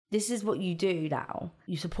this is what you do now.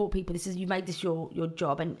 You support people. You made this your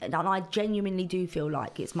job. And I genuinely do feel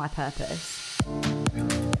like it's my purpose.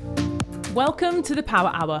 Welcome to the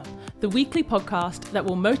Power Hour, the weekly podcast that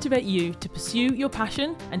will motivate you to pursue your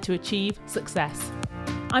passion and to achieve success.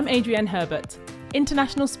 I'm Adrienne Herbert,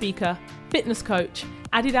 international speaker, fitness coach,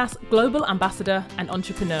 Adidas Global Ambassador and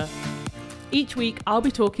entrepreneur. Each week, I'll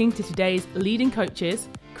be talking to today's leading coaches,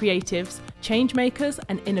 creatives, change makers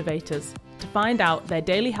and innovators to find out their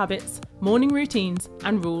daily habits, morning routines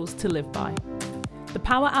and rules to live by. The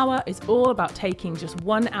Power Hour is all about taking just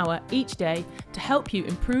 1 hour each day to help you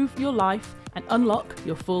improve your life and unlock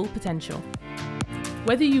your full potential.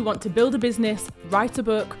 Whether you want to build a business, write a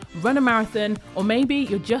book, run a marathon, or maybe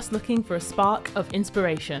you're just looking for a spark of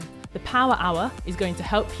inspiration, the Power Hour is going to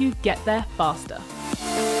help you get there faster.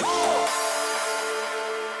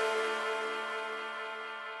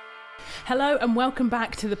 Hello and welcome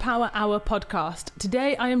back to the Power Hour podcast.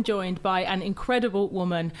 Today I am joined by an incredible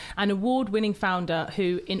woman, an award-winning founder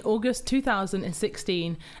who in August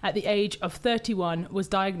 2016, at the age of 31, was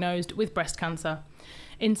diagnosed with breast cancer.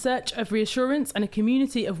 In search of reassurance and a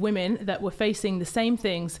community of women that were facing the same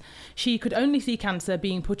things, she could only see cancer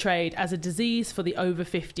being portrayed as a disease for the over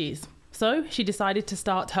 50s. So she decided to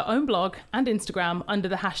start her own blog and Instagram under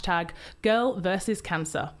the hashtag Girl vs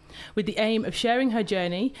Cancer, with the aim of sharing her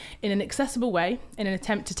journey in an accessible way in an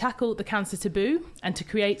attempt to tackle the cancer taboo and to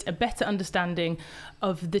create a better understanding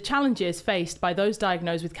of the challenges faced by those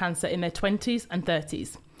diagnosed with cancer in their 20s and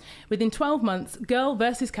 30s. Within 12 months, Girl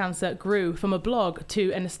vs Cancer grew from a blog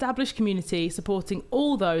to an established community supporting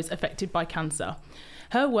all those affected by cancer.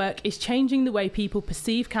 Her work is changing the way people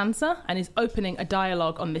perceive cancer and is opening a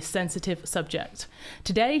dialogue on this sensitive subject.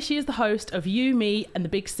 Today, she is the host of You, Me and the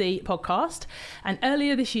Big C podcast. And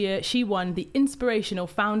earlier this year, she won the Inspirational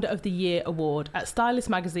Founder of the Year Award at Stylist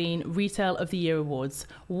Magazine Retail of the Year Awards.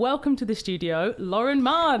 Welcome to the studio, Lauren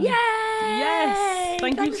Mahon. Yay! Yes!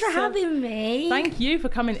 Thanks for having me. Thank you for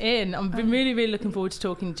coming in. I've been really looking forward to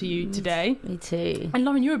talking to you today. Me too. And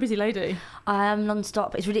Lauren, you're a busy lady. I am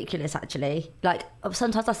non-stop. It's ridiculous, actually. Like,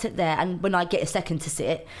 sometimes I sit there and when I get a second to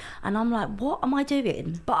sit and I'm like, what am I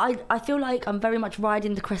doing? But I feel like I'm very much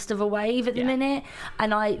riding the crest of a wave at the minute,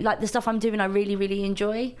 and I like the stuff I'm doing. I really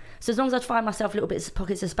enjoy. So as long as I find myself a little bit of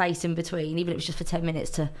pockets of space in between, even if it's just for 10 minutes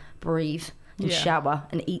to breathe and shower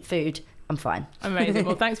and eat food, I'm fine. Amazing.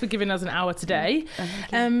 Well, thanks for giving us an hour today.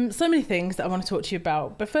 So many things that I want to talk to you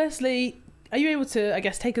about. But firstly, are you able to, I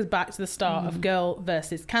guess, take us back to the start of Girl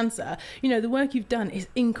vs Cancer? You know, the work you've done is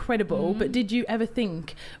incredible, but did you ever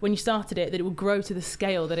think when you started it that it would grow to the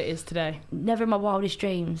scale that it is today? Never in my wildest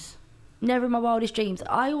dreams. Never in my wildest dreams.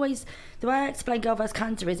 The way I explain Girl vs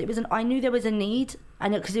Cancer is I knew there was a need,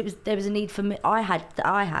 and because there was a need for me,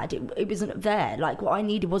 it wasn't there. Like what I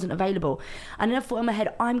needed wasn't available, and then I thought in my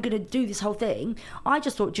head, I'm gonna do this whole thing. I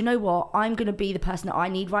just thought, do you know what? I'm gonna be the person that I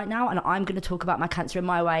need right now, and I'm gonna talk about my cancer in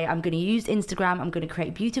my way. I'm gonna use Instagram. I'm gonna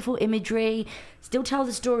create beautiful imagery, still tell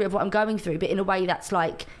the story of what I'm going through, but in a way that's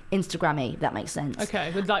like Instagram-y. That makes sense.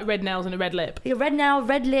 Okay, with like red nails and a red lip. Yeah, red nail,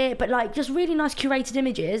 red lip, but like just really nice curated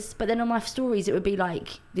images. But then on my stories, it would be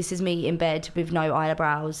like, this is me in bed with no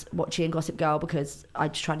eyebrows watching Gossip Girl because I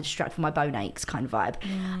just try to distract from my bone aches kind of vibe.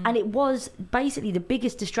 And it was basically the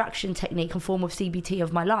biggest distraction technique and form of CBT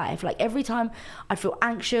of my life. Like every time I'd feel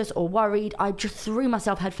anxious or worried, I just threw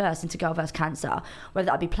myself headfirst into Girl vs Cancer,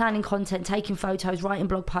 whether I'd be planning content, taking photos, writing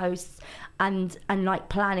blog posts and like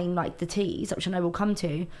planning like the teas, which I know we'll come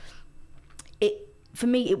to. For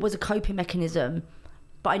me, it was a coping mechanism,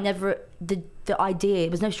 but I never, the idea,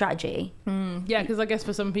 it was no strategy. Yeah, because I guess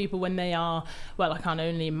for some people when they are, well, I can't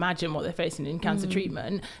only imagine what they're facing in cancer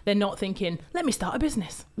treatment, they're not thinking, let me start a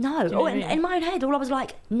business. No, in my own head, all I was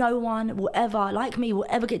like, no one will ever, like me, will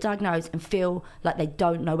ever get diagnosed and feel like they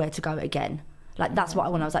don't know where to go again. Like that's what I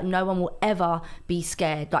want. I was like, no one will ever be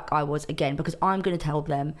scared like I was again, because I'm going to tell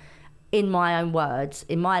them in my own words,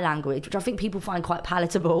 in my language, which I think people find quite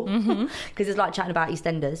palatable, because it's like chatting about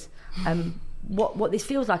EastEnders, what this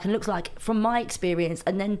feels like and looks like from my experience.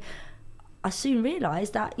 And then I soon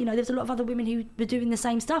realised that, you know, there's a lot of other women who were doing the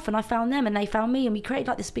same stuff, and I found them and they found me, and we created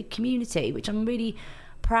like this big community, which I'm really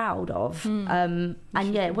proud of. And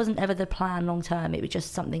yeah, it wasn't ever the plan long term. It was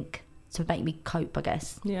just something to make me cope, I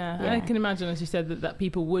guess. Yeah. I can imagine, as you said, that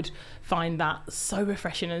people would find that so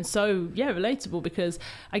refreshing and so relatable, because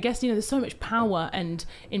I guess, you know, there's so much power and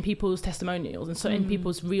in people's testimonials and so in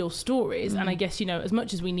people's real stories, and I guess, you know, as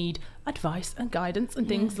much as we need advice and guidance and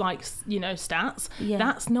things like, you know, stats,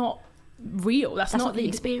 that's not real. That's not the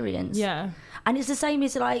experience. Yeah. And it's the same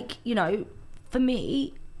as like, you know, for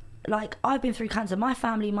me, like, I've been through cancer. My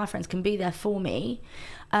family, my friends can be there for me.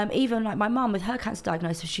 Even like my mum with her cancer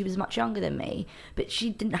diagnosis, she was much younger than me, but she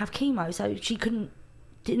didn't have chemo, so she didn't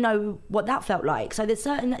know what that felt like. So there's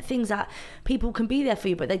certain things that people can be there for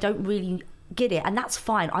you, but they don't really get it, and that's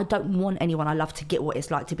fine. I don't want anyone I love to get what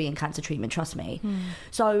it's like to be in cancer treatment, trust me.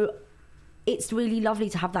 So it's really lovely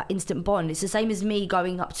to have that instant bond. It's the same as me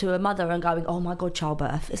going up to a mother and going, oh my god,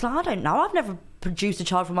 childbirth. It's like, I don't know, I've never produced a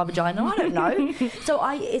child from my vagina, I don't know. So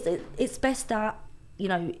it's best that, you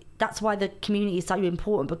know, that's why the community is so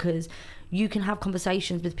important, because you can have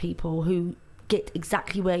conversations with people who get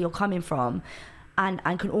exactly where you're coming from, and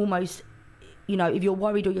can almost, you know, if you're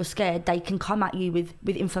worried or you're scared, they can come at you with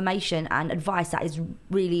information and advice that is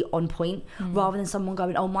really on point, rather than someone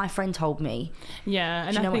going, oh, my friend told me. Yeah,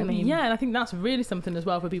 and Do you know what I mean? Yeah, and I think that's really something as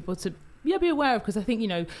well for people to be aware of, because I think, you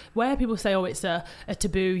know, where people say, oh, it's a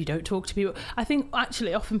taboo, you don't talk to people, I think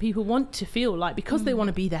actually often people want to feel like, because they want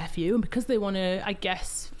to be there for you and because they want to, I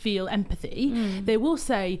guess, feel empathy, they will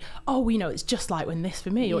say, oh, you know, it's just like when this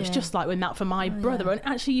for me, or it's just like when that for my brother. And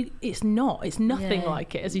actually it's nothing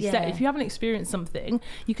like it, as you said. If you haven't experienced something,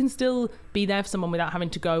 you can still be there for someone without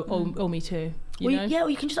having to go, oh, me too. Or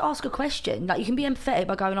you can just ask a question. Like, you can be empathetic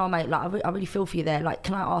by going, oh mate, like I really feel for you there, like,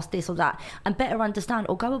 can I ask this or that, and better understand,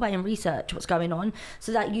 or go away and research what's going on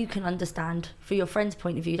so that you can understand for your friend's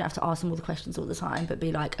point of view. You don't have to ask them all the questions all the time, but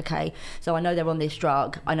be like, okay, so I know they're on this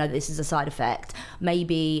drug, I know that this is a side effect,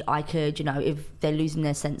 maybe I could, you know, if they're losing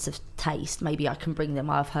their sense of taste, maybe I can bring them,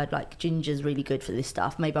 I've heard like ginger's really good for this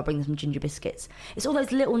stuff, maybe I'll bring them some ginger biscuits. It's all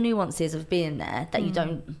those little nuances of being there that you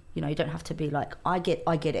don't, you know, you don't have to be like, I get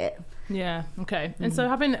it. Yeah, okay. And so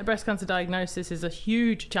having a breast cancer diagnosis is a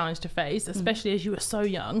huge challenge to face, especially as you were so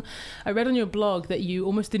young. I read on your blog that you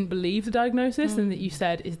almost didn't believe the diagnosis, and that you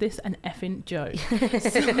said, is this an effing joke?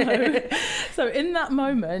 So in that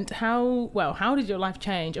moment, how did your life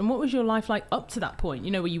change, and what was your life like up to that point?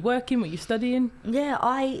 You know, were you working, were you studying? Yeah,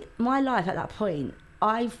 my life at that point,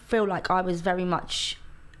 I feel like I was very much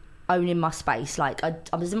owning my space. Like, I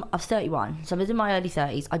was 31, so I was in my early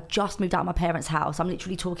 30s. I just moved out of my parents' house. I'm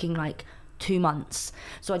literally talking like 2 months.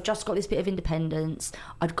 So I just got this bit of independence.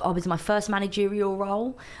 I was in my first managerial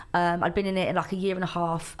role. I'd been in it in like a year and a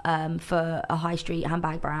half for a high street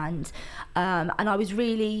handbag brand, and I was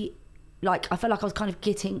really, like, I felt like I was kind of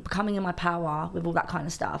becoming in my power with all that kind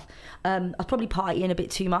of stuff. I was probably partying a bit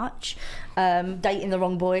too much, dating the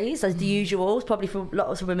wrong boys, as the usual, probably for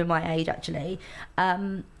lots of women my age, actually.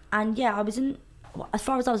 And yeah, as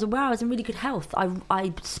far as I was aware, I was in really good health.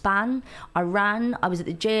 I span, I ran, I was at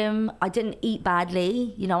the gym, I didn't eat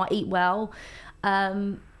badly, you know, I eat well.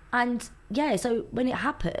 And yeah, so when it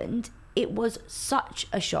happened, it was such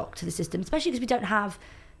a shock to the system, especially because we don't have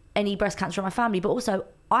any breast cancer in my family, but also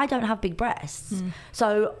I don't have big breasts.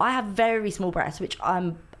 So I have very small breasts, which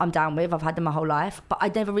I'm down with. I've had them my whole life, but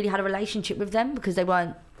I never really had a relationship with them because they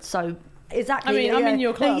weren't so... Exactly. I mean, I'm in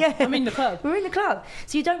your club. Yeah. I'm in the club. We're in the club.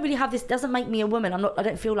 So you don't really have this, doesn't make me a woman. I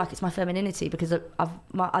don't feel like it's my femininity, because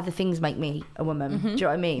my other things make me a woman. Do you know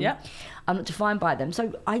what I mean? Yeah. I'm not defined by them.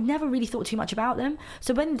 So I never really thought too much about them.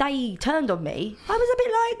 So when they turned on me, I was a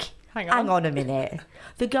bit like, hang on a minute.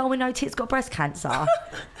 The girl with no tits got breast cancer.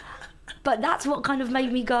 But that's what kind of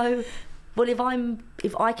made me go, well, if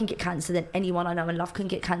I can get cancer, then anyone I know and love can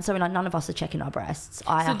get cancer, and none of us are checking our breasts.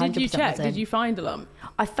 So did you check? Did you find a lump?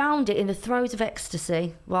 I found it in the throes of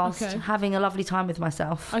ecstasy whilst having a lovely time with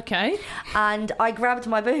myself. Okay. And I grabbed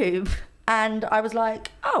my boob and I was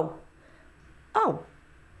like, oh,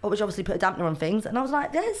 which obviously put a dampener on things. And I was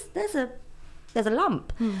like, there's a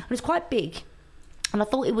lump, and it's quite big. And I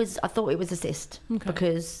thought it was a cyst,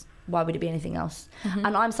 because why would it be anything else?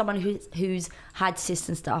 And I'm someone who's had cysts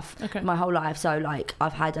and stuff my whole life. So like,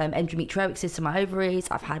 I've had endometriotic cysts in my ovaries,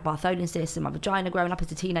 I've had Bartholin cysts in my vagina growing up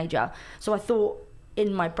as a teenager. So I thought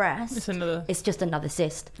in my breast, it's just another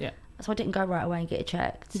cyst. Yeah. So I didn't go right away and get it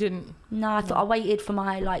checked. You didn't? No, I thought I waited for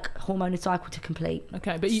my like hormonal cycle to complete.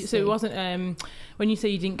 Okay, but so it wasn't when you say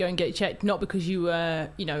you didn't go and get it checked, not because you were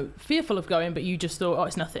fearful of going, but you just thought, oh,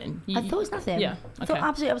 it's nothing. I thought it's nothing. Yeah. I thought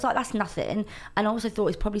absolutely. I was like, that's nothing, and I also thought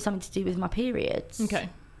it's probably something to do with my periods. Okay.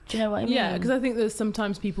 Do you know what I mean? Yeah, because I think that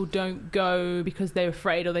sometimes people don't go because they're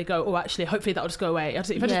afraid, or they go, oh, actually, hopefully that'll just go away.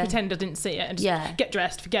 If I just pretend I didn't see it and just get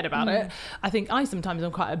dressed, forget about it. I think I sometimes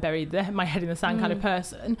am quite a buried my head in the sand kind of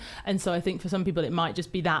person. And so I think for some people it might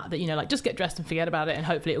just be that like, just get dressed and forget about it and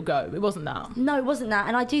hopefully it'll go. It wasn't that. No, it wasn't that.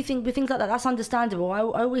 And I do think with things like that, that's understandable. I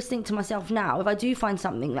always think to myself now, if I do find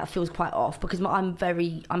something that feels quite off, because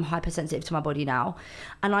I'm hypersensitive to my body now.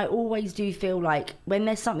 And I always do feel like when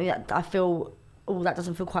there's something that I feel oh, that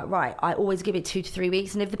doesn't feel quite right, I always give it 2 to 3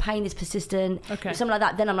 weeks. And if the pain is persistent, Okay. something like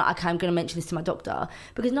that, then I'm like, okay, I'm going to mention this to my doctor,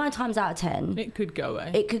 because 9 times out of 10 It could go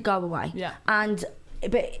away. it could go away. Yeah.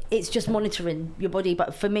 But it's just monitoring your body.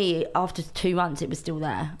 But for me, after 2 months, it was still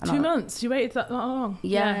there. And 2 months? You waited that long?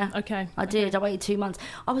 Yeah. Okay. I did. I waited 2 months.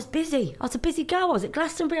 I was busy. I was a busy girl. I was at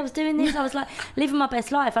Glastonbury. I was doing this. I was like living my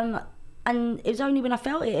best life. And it was only when I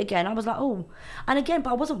felt it again, I was like, oh. And again, but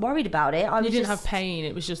I wasn't worried about it. You didn't have pain.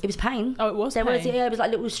 It was just... It was pain. Oh, it was pain? Yeah, it was like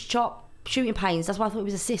little sharp shooting pains. That's why I thought it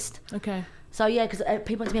was a cyst. Okay. So, yeah, because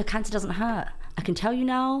people went to me, cancer doesn't hurt. I can tell you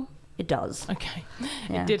now, it does. Okay.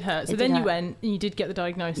 Yeah. It did hurt. So then you went and you did get the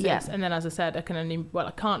diagnosis. Yeah. And then, as I said, I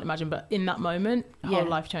can't imagine, but in that moment, whole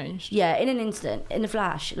life changed. Yeah, in an instant, in a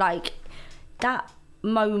flash. Like, that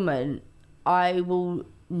moment, I will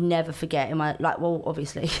never forget in my, like, well,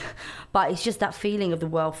 obviously, but it's just that feeling of the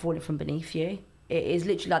world falling from beneath you. It is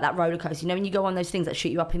literally like that roller coaster. You know, when you go on those things that shoot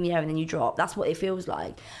you up in the air and then you drop, that's what it feels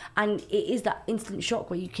like. And it is that instant shock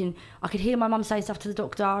where I could hear my mum say stuff to the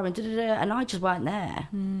doctor and and I just weren't there.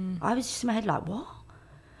 I was just in my head like, what?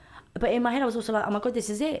 But in my head I was also like, oh my God, this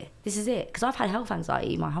is it. Because I've had health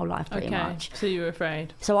anxiety my whole life pretty much. So you were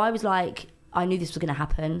afraid. So I was like, I knew this was going to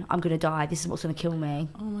happen. I'm going to die. This is what's going to kill me.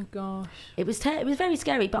 Oh my gosh. It was very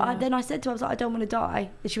scary. But then I said to her, I was like, I don't want to die.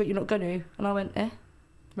 And she went, you're not going to. And I went, eh.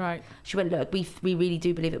 Right. She went, look, we really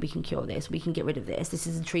do believe that we can cure this. We can get rid of this. This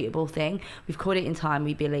is a treatable thing. We've caught it in time,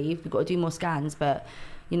 we believe. We've got to do more scans. But,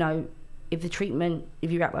 you know, if you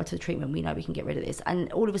react well to the treatment, we know we can get rid of this.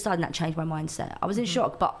 And all of a sudden, that changed my mindset. I was in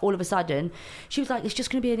shock, but all of a sudden, she was like, it's just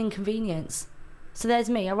going to be an inconvenience. So there's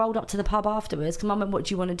me. I rolled up to the pub afterwards because Mum went, what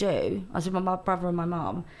do you want to do? I was with my brother and my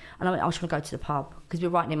mum. And I went, I just want to go to the pub because we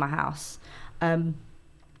were right near my house. I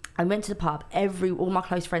went to the pub. All my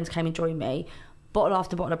close friends came and joined me. Bottle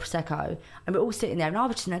after bottle of Prosecco. And we're all sitting there. And I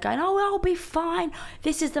was just there going, oh, I'll be fine.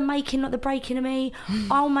 This is the making, not the breaking of me.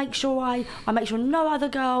 I'll make sure I make sure no other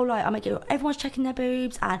girl, like, I make sure everyone's checking their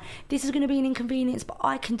boobs. And this is going to be an inconvenience, but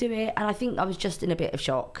I can do it. And I think I was just in a bit of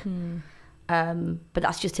shock. But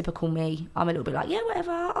that's just typical me. I'm a little bit like, yeah,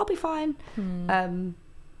 whatever, I'll be fine.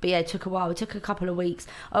 But yeah, it took a while. It took a couple of weeks.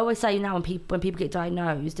 I always say now when people get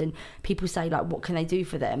diagnosed and people say, like, what can they do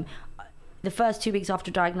for them? The first 2 weeks after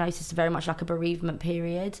diagnosis is very much like a bereavement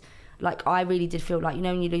period. Like, I really did feel like, you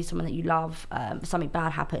know, when you lose someone that you love, something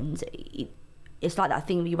bad happens, it's like that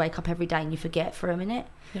thing where you wake up every day and you forget for a minute.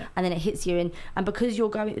 Yeah. And then it hits you. And because you're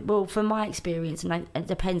going, well, from my experience, and it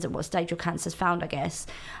depends on what stage your cancer's found, I guess,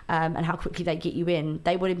 and how quickly they get you in,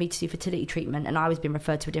 they wanted me to do fertility treatment and I was being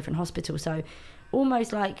referred to a different hospital. So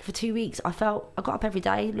almost like for 2 weeks, I got up every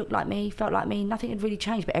day, looked like me, felt like me. Nothing had really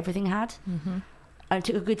changed, but everything had. And it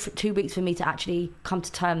took a good 2 weeks for me to actually come to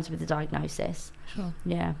terms with the diagnosis. Sure.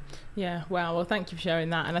 Yeah. Yeah. Wow. Well, thank you for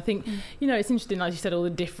sharing that. And I think, you know, it's interesting, like you said, all the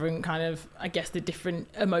different kind of, I guess, the different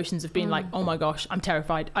emotions of being like, oh my gosh, I'm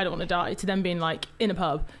terrified, I don't want to die, to then being like in a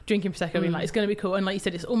pub, drinking Prosecco, being like, it's going to be cool. And like you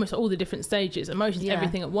said, it's almost all the different stages, emotions,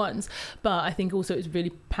 everything at once. But I think also it's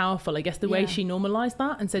really powerful, I guess, the way she normalised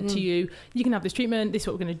that and said to you, you can have this treatment, this is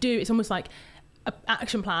what we're going to do. It's almost like an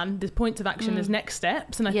action plan, there's points of action, there's next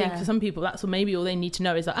steps, and I think for some people that's maybe all they need to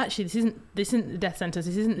know is that actually this isn't the death sentence,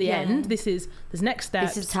 this isn't the end, there's next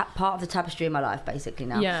steps. This is part of the tapestry of my life basically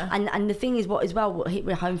now. And the thing is, what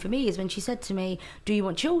hit home for me is when she said to me, do you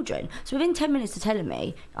want children? So within 10 minutes of telling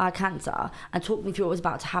me I had cancer and talking me through what was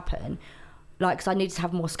about to happen, like, because I needed to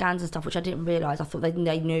have more scans and stuff, which I didn't realise. I thought they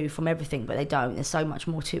knew from everything, but they don't. There's so much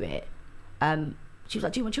more to it. She was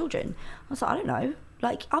like, do you want children? I was like, I don't know.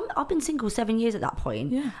 Like, I've been single 7 years at that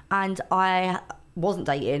point, and I wasn't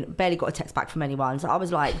dating, barely got a text back from anyone. So I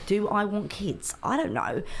was like, do I want kids? I don't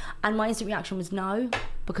know. And my instant reaction was no,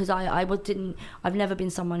 because I've never been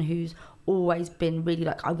someone who's always been really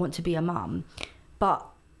like, I want to be a mum. But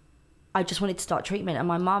I just wanted to start treatment. And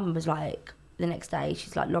my mum was like, the next day,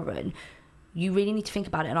 she's like, Lauren, you really need to think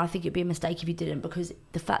about it, and I think it'd be a mistake if you didn't, because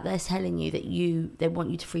the fact they're telling you that they want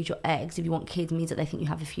you to freeze your eggs if you want kids means that they think you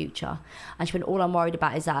have a future. And she went, all I'm worried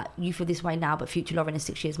about is that you feel this way now, but future Lauren in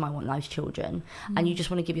 6 years might want those children, and you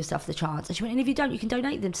just want to give yourself the chance. And she went, and if you don't, you can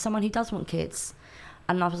donate them to someone who does want kids.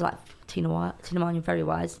 And I was like, Tina Martin, you're very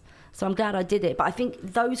wise. So I'm glad I did it. But I think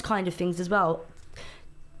those kind of things as well,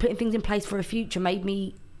 putting things in place for a future, made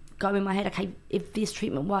me go in my head, okay, if this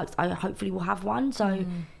treatment works, I hopefully will have one. So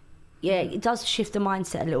it does shift the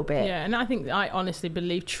mindset a little bit. Yeah, and I think I honestly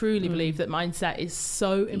truly believe that mindset is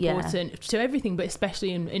so important to everything, but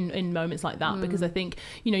especially in moments like that, because I think,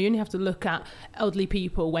 you only have to look at elderly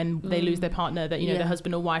people when they lose their partner, that, their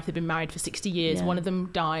husband or wife, they've been married for 60 years, one of them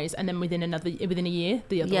dies, and then within a year,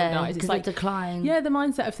 the other one dies. It's like decline. Yeah, the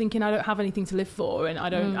mindset of thinking, I don't have anything to live for, and I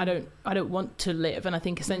don't want to live. And I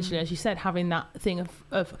think essentially, as you said, having that thing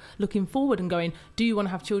of looking forward and going, do you want to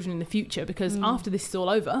have children in the future? Because after this is all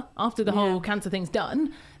over, after the whole cancer thing's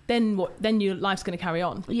done, then what? Then your life's going to carry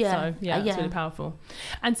on. So it's really powerful.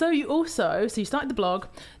 And so you started the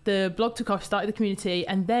blog took off, started the community,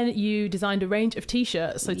 and then you designed a range of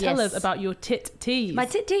t-shirts. So tell us about your tit tees. My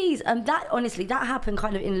tit tees, that honestly, that happened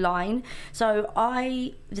kind of in line. So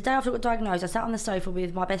the day after I got diagnosed, I sat on the sofa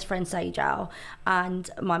with my best friend Sejal and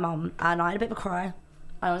my mum, and I had a bit of a cry, and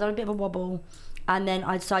I was having a bit of a wobble. And then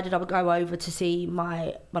I decided I would go over to see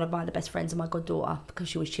one of my other best friends and my goddaughter, because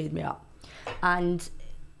she always cheered me up. And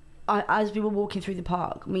as we were walking through the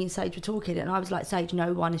park, me and Sage were talking, and I was like, Sage,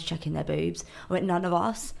 no one is checking their boobs. I went, none of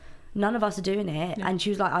us are doing it. Yeah. And she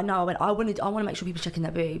was like, I know. I went, I want to make sure people are checking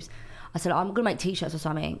their boobs. I said, I'm going to make t-shirts or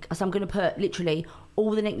something. I said, I'm going to put literally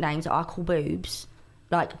all the nicknames that I call boobs,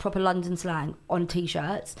 like proper London slang, on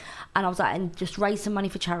t-shirts. And I was like, and just raise some money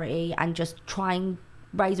for charity and just try and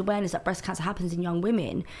raise awareness that breast cancer happens in young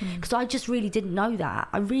women, because I just really didn't know that.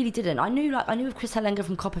 I really didn't. I knew of Chris Hellenger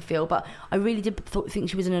from Copperfield, but I really did think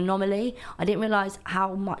she was an anomaly. I didn't realise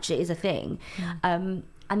how much it is a thing. And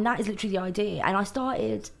that is literally the idea. And I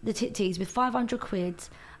started the tit tees with 500 quid,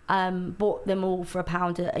 bought them all for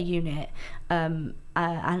 £1 a unit,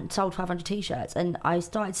 and sold 500 t-shirts. And I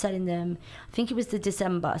started selling them, I think it was the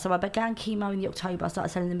December. So I began chemo in the October, I started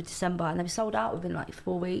selling them in December, and they were sold out within like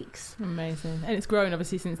 4 weeks. Amazing. And it's grown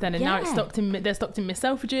obviously since then, and now they're stocked in Miss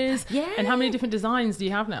Selfridges. Yeah. And how many different designs do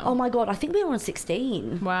you have now? Oh my God, I think we were on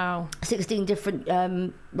 16. Wow. 16 different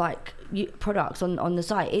products on the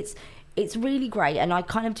site. It's really great, and I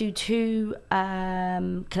kind of do 2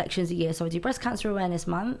 collections a year. So I do Breast Cancer Awareness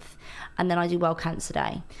Month, and then I do World Cancer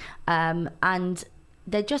Day, and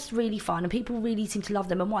they're just really fun, and people really seem to love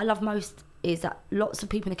them. And what I love most is that lots of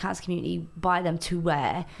people in the cancer community buy them to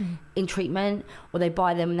wear in treatment, or they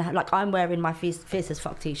buy them, like I'm wearing my Fierce as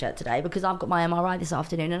Fuck t-shirt today because I've got my MRI this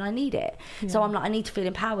afternoon and I need it. So I'm like, I need to feel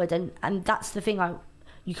empowered, and that's the thing.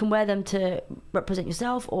 You can wear them to represent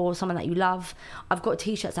yourself or someone that you love. I've got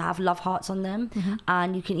t-shirts that have love hearts on them,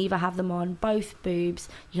 and you can either have them on both boobs,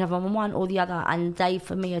 you can have them on one or the other, and they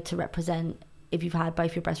for me are to represent if you've had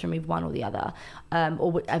both your breasts removed, one or the other, or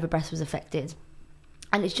whatever breast was affected.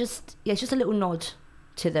 And it's just a little nod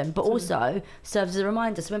to them, but also serves as a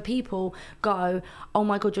reminder. So when people go, oh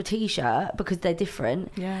my God, your t-shirt, because they're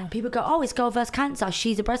different, people go, oh, it's Girl vs Cancer,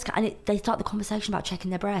 she's a breast cancer, and they start the conversation about checking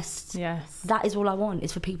their breasts. Yes, that is all I want,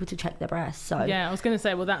 is for people to check their breasts. So I was going to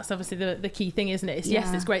say, well, that's obviously the key thing, isn't it?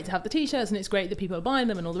 Yes, it's great to have the t-shirts, and it's great that people are buying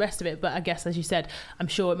them and all the rest of it, but I guess, as you said, I'm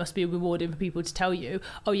sure it must be rewarding for people to tell you,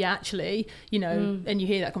 oh yeah, actually, and you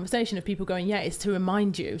hear that conversation of people going, it's to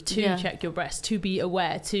remind you to check your breasts, to be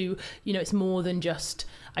aware, to, it's more than just,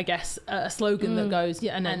 I guess, a slogan that goes,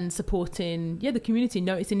 and then supporting, the community,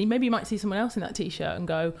 noticing, maybe you might see someone else in that t-shirt and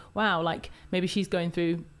go, wow, like maybe she's going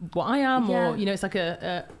through what I am, or, it's like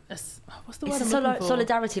what's the word I'm looking for?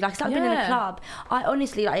 Solidarity. Like, it's like being in a club. I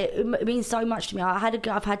honestly, it means so much to me.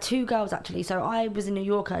 I've had 2 girls actually. So I was in New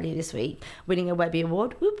York earlier this week, winning a Webby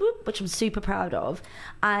Award, whoop, whoop, which I'm super proud of.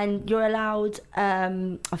 And you're allowed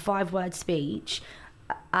a 5-word speech.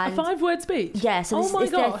 And a 5-word speech? Yeah, so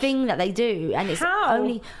it's their thing that they do, and it's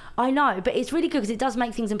only, I know, but it's really good because it does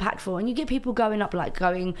make things impactful, and you get people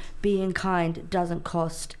going, being kind doesn't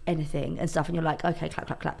cost anything and stuff, and you're like, okay, clap,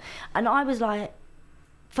 clap, clap. And I was like,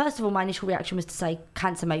 first of all, my initial reaction was to say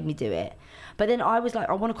cancer made me do it, but then I was like,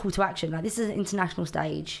 I want a call to action. Like, this is an international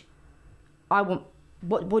stage.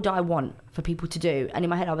 What do I want for people to do? And in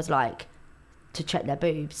my head I was like, to check their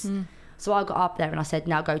boobs. So I got up there and I said,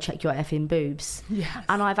 now go check your effing boobs. Yes.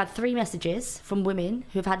 And I've had 3 messages from women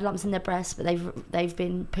who've had lumps in their breasts, but they've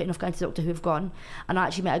been putting off going to the doctor, who've gone. And I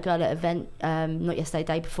actually met a girl at an event, not yesterday,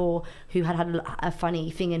 day before, who had a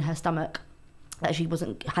funny thing in her stomach that she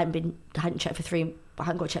hadn't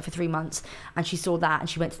got checked for 3 months. And she saw that and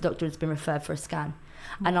she went to the doctor and has been referred for a scan.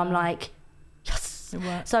 And I'm like, yes.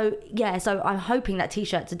 So I'm hoping that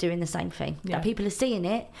t-shirts are doing the same thing. That people are seeing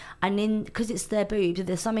it, and then because it's their boobs, if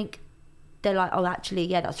there's something, they're like, oh, actually,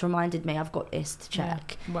 that's reminded me, I've got this to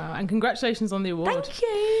check. Wow, and congratulations on the award. Thank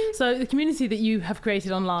you. So the community that you have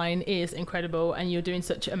created online is incredible, and you're doing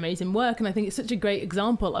such amazing work. And I think it's such a great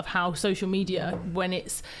example of how social media, when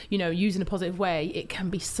it's, you know, used in a positive way, it can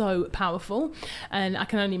be so powerful. And I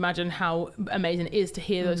can only imagine how amazing it is to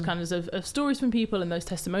hear those kinds of stories from people and those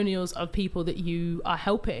testimonials of people that you are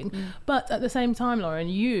helping. But at the same time, Lauren,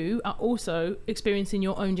 you are also experiencing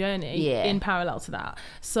your own journey in parallel to that.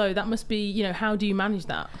 So that must be, you know, how do you manage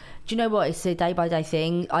that? Do you know what? It's a day by day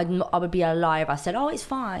thing. I would be a liar if I said, oh, it's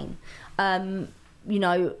fine. You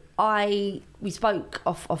know, we spoke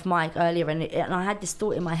off mic earlier, and I had this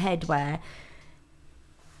thought in my head where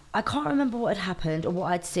I can't remember what had happened or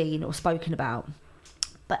what I'd seen or spoken about.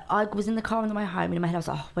 But I was in the car on the way home, and in my head I was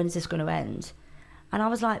like, oh, when is this going to end? And I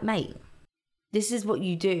was like, mate, this is what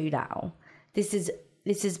you do now. This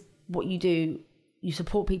is what you do. You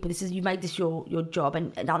support people. You made this your job,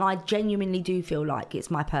 and I genuinely do feel like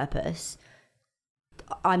it's my purpose.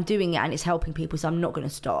 I'm doing it, and it's helping people, so I'm not going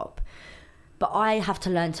to stop. But I have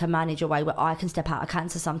to learn to manage a way where I can step out of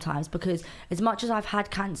cancer sometimes, because as much as I've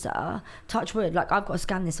had cancer, touch wood, like I've got a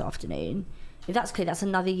scan this afternoon. If that's clear, that's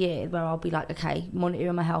another year where I'll be like, okay,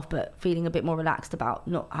 monitoring my health, but feeling a bit more relaxed about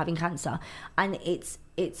not having cancer. And it's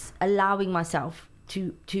allowing myself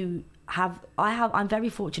to I'm very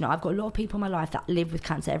fortunate. I've got a lot of people in my life that live with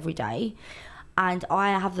cancer every day, and I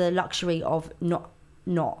have the luxury of not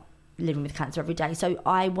living with cancer every day. So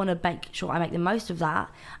I want to make sure I make the most of that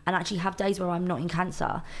and actually have days where I'm not in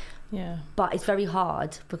cancer. Yeah. But it's very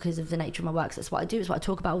hard because of the nature of my work. So that's what I do. It's what I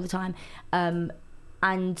talk about all the time.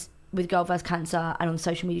 And with Girl vs Cancer and on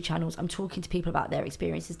social media channels, I'm talking to people about their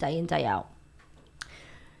experiences day in, day out.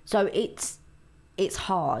 So it's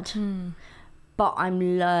hard. But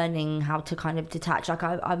I'm learning how to kind of detach. Like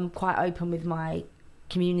I'm quite open with my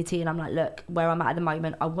community, and I'm like, look, where I'm at the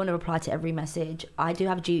moment, I want to reply to every message. I do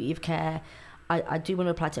have a duty of care. I do want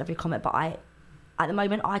to reply to every comment, but at the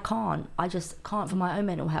moment, I can't. I just can't, for my own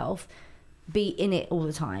mental health, be in it all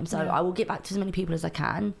the time. So I will get back to as many people as I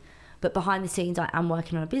can. But behind the scenes, I am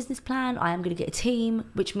working on a business plan. I am going to get a team,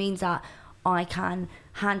 which means that I can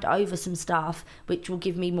hand over some stuff which will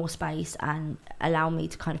give me more space and allow me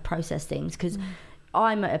to kind of process things, because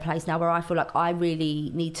I'm at a place now where I feel like I really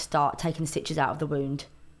need to start taking the stitches out of the wound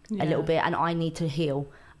a little bit, and I need to heal,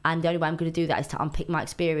 and the only way I'm going to do that is to unpick my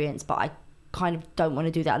experience. But I kind of don't want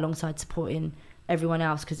to do that alongside supporting everyone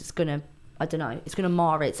else, because it's going to, I don't know, it's going to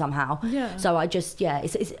mar it somehow. So I just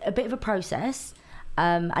it's a bit of a process,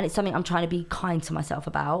 and it's something I'm trying to be kind to myself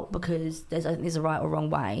about, because I think there's a right or wrong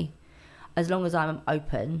way. As long as I'm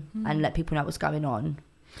open and let people know what's going on.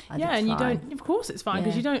 And you don't, of course it's fine,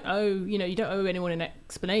 because you don't owe anyone an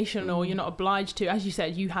explanation, or you're not obliged to. As you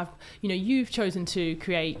said, you've chosen to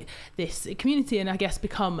create this community and I guess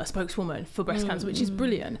become a spokeswoman for breast cancer, which is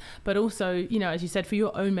brilliant. But also, as you said, for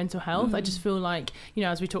your own mental health, I just feel like,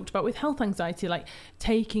 as we talked about with health anxiety, like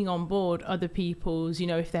taking on board other people's,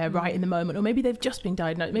 if they're right in the moment, or maybe they've just been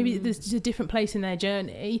diagnosed, maybe there's just a different place in their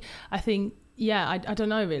journey. I think, I don't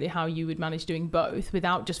know really how you would manage doing both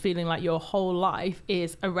without just feeling like your whole life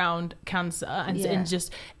is around cancer and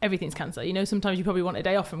just everything's cancer. Sometimes you probably want a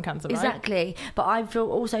day off from cancer, right? Exactly. But I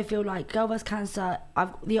also feel like Girl vs Cancer,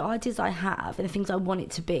 the ideas I have and the things I want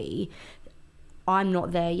it to be, I'm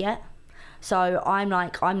not there yet. So I'm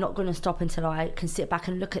not going to stop until I can sit back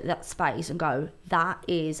and look at that space and go, that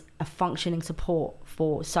is a functioning support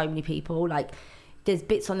for so many people. Like, there's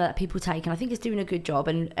bits on that people take, and I think it's doing a good job,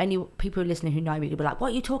 and any people listening who know me will be like,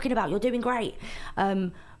 what are you talking about? You're doing great.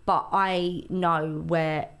 But I know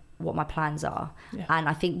what my plans are. And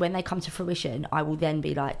I think when they come to fruition, I will then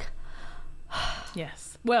be like, yes.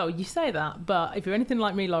 Well, you say that, but if you're anything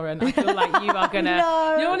like me, Lauren, I feel like you are going to...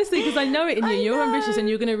 honestly, because I know it in you. You're ambitious, and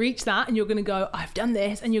you're going to reach that, and you're going to go, I've done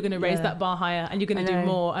this, and you're going to raise that bar higher, and you're going to do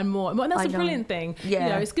more and more. And that's a brilliant thing.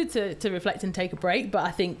 It's good to reflect and take a break, but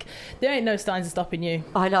I think there ain't no signs of stopping you.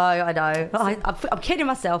 I know. I'm kidding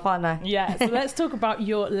myself, aren't I? Yeah, so let's talk about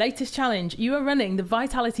your latest challenge. You are running the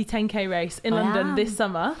Vitality 10K race in London this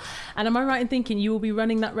summer. And am I right in thinking you will be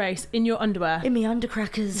running that race in your underwear? In my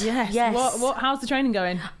undercrackers. Yes. How's the training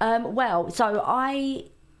going? So I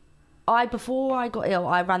before I got ill,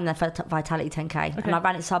 I ran the Vitality 10K, and I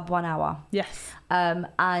ran it sub 1 hour. Yes.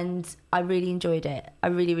 And I really enjoyed it. I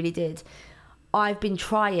really, really did. I've been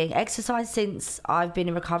trying exercise since I've been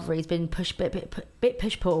in recovery. It's been bit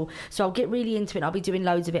push pull. So I'll get really into it. I'll be doing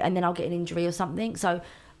loads of it, and then I'll get an injury or something. So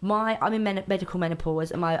I'm in medical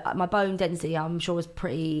menopause, and my bone density, I'm sure, has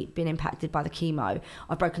been impacted by the chemo.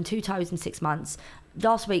 I've broken 2 toes in 6 months.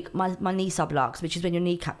 Last week, my knee sublux, which is when your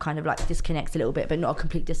kneecap kind of like disconnects a little bit, but not a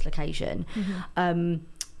complete dislocation.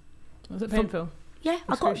 Was it painful? Do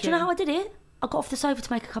you know how I did it? I got off the sofa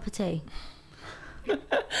to make a cup of tea.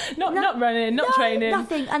 Not running, not training.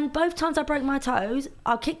 Nothing. And both times I broke my toes,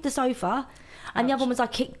 I kicked the sofa, and the other one was I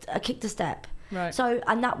kicked a step. Right. So,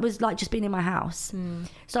 and that was like just being in my house.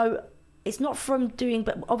 So it's not from doing,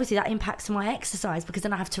 but obviously that impacts my exercise because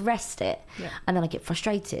then I have to rest it, and then I get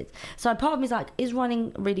frustrated. So part of me is like, is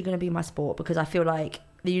running really going to be my sport? Because I feel like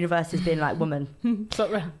the universe has been like, woman.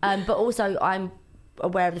 Stop running. But also I'm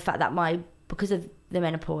aware of the fact that because of the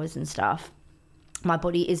menopause and stuff, my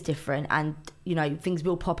body is different, and you know, things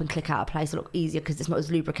will pop and click out of place a lot easier because it's not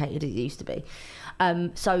as lubricated as it used to be.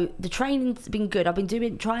 So the training's been good. I've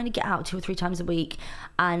been trying to get out 2 or 3 times a week,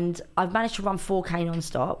 and I've managed to run 4K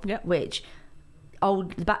non-stop, which I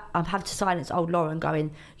have to silence old Lauren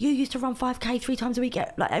going, you used to run 5K 3 times a week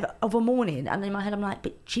of a morning, and in my head I'm like,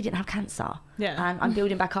 but she didn't have cancer, and I'm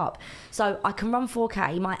building back up, so I can run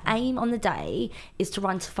 4K. My aim on the day is to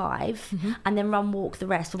run to 5 and then walk the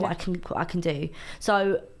rest of what I can do.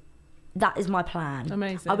 So that is my plan.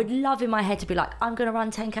 Amazing. I would love in my head to be like, I'm going to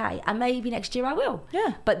run 10K, and maybe next year I will.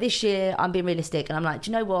 But this year I'm being realistic, and I'm like,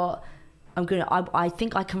 do you know what? I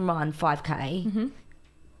think I can run 5K.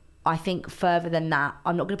 I think further than that,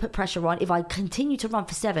 I'm not going to put pressure on. If I continue to run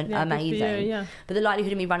for 7, amazing. But the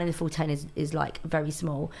likelihood of me running the full 10 is like very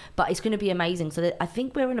small. But it's going to be amazing. So I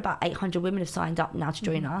think we're in about 800 women have signed up now to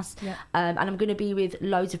join us. And I'm going to be with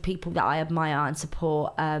loads of people that I admire and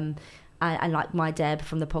support, and like my Deb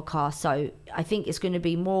from the podcast. So I think it's going to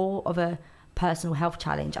be more of a personal health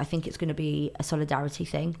challenge. I think it's going to be a solidarity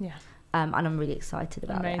thing. And I'm really excited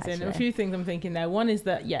about it. Amazing. A few things I'm thinking there. One is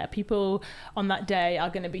that, people on that day are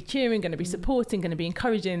going to be cheering, going to be supporting, going to be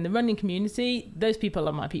encouraging the running community. Those people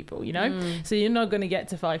are my people, you know? So you're not going to get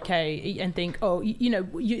to 5K and think,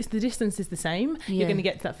 the distance is the same. You're going to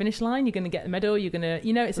get to that finish line. You're going to get the medal. You're going to,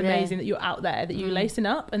 it's amazing that you're out there, that you're lacing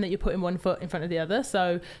up and that you're putting one foot in front of the other.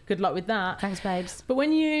 So good luck with that. Thanks, babes. But when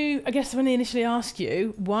they initially asked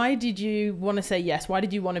you, why did you want to say yes? Why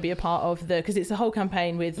did you want to be a part of because it's a whole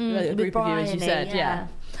campaign with group of you, as you said.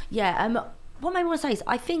 What made me want to say is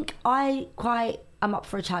I think I quite am up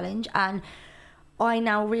for a challenge, and I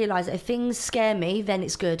now realise that if things scare me, then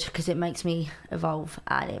it's good because it makes me evolve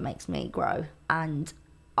and it makes me grow. And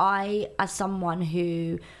I, as someone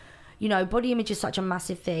who, body image is such a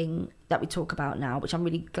massive thing that we talk about now, which I'm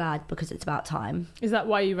really glad because it's about time. Is that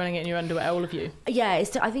why you're running it in your underwear, all of you? Yeah,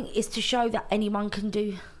 I think it's to show that anyone can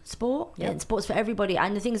do sport. And sport's for everybody.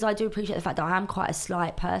 And the things I do appreciate the fact that I am quite a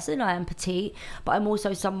slight person. I am petite, but I'm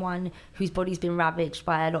also someone whose body's been ravaged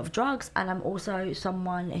by a lot of drugs, and I'm also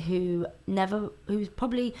someone who's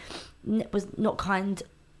probably was not kind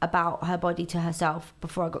about her body to herself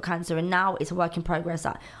before I got cancer, and now it's a work in progress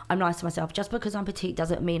that I'm nice to myself. Just because I'm petite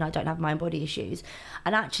doesn't mean I don't have my own body issues.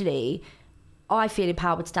 And actually I feel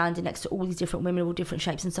empowered standing next to all these different women, all different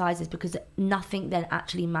shapes and sizes, because nothing then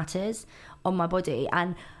actually matters on my body.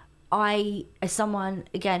 And I, as someone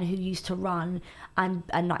again who used to run and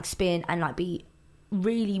like spin and like be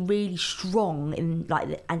really, really strong in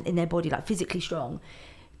like and in their body, like physically strong,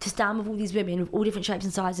 to stand with all these women with all different shapes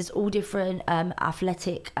and sizes, all different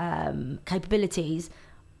athletic capabilities,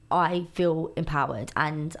 I feel empowered.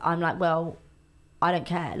 And I'm like, well, I don't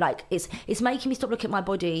care. Like it's making me stop looking at my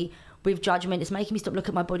body with judgment. It's making me stop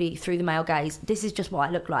looking at my body through the male gaze. This is just what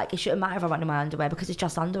I look like. It shouldn't matter if I run in my underwear because it's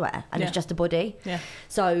just underwear and it's just a body.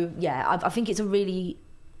 So I think it's a really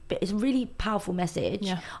powerful message.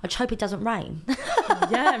 I just hope it doesn't rain.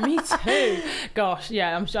 Me too. Gosh,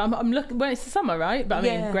 I'm looking. Well, it's the summer, right? But I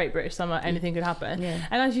mean, Great British summer, anything could happen.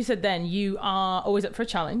 And as you said, then you are always up for a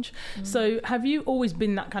challenge. So have you always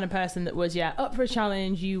been that kind of person that was up for a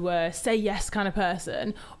challenge? You were say yes kind of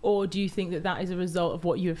person, or do you think that is a result of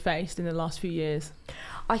what you have faced in the last few years?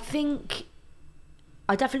 I think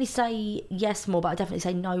I definitely say yes more, but I definitely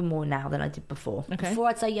say no more now than I did before. Before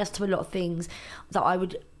I'd say yes to a lot of things that I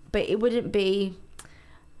would. But it wouldn't be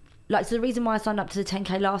like, so the reason why I signed up to the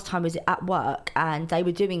 10K last time was at work and they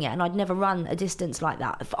were doing it and I'd never run a distance like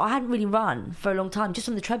that. I hadn't really run for a long time, just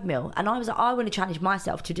on the treadmill. And I was like, I want to challenge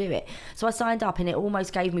myself to do it. So I signed up and it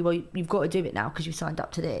almost gave me, well, you've got to do it now because you signed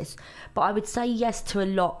up to this. But I would say yes to a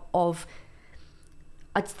lot of,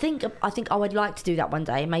 I think I would like to do that one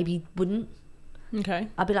day, maybe wouldn't.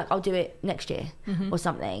 I'd be like, I'll do it next year or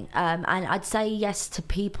something. And I'd say yes to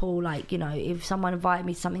people, like, if someone invited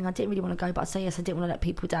me to something, I didn't really want to go, but I'd say yes, I didn't want to let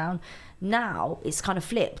people down. Now it's kind of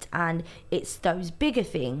flipped, and it's those bigger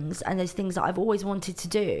things and those things that I've always wanted to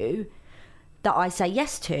do that I say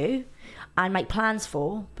yes to and make plans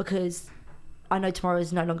for, because I know tomorrow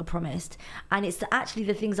is no longer promised. And it's actually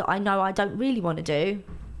the things that I know I don't really want to do,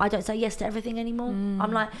 I don't say yes to everything anymore.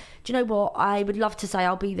 I'm like, do you know what? I would love to say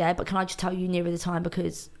I'll be there, but can I just tell you nearer the time,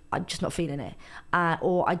 because I'm just not feeling it,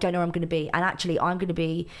 or I don't know where I'm going to be. And actually, I'm going to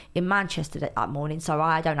be in Manchester that morning, so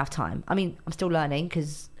I don't have time. I mean, I'm still learning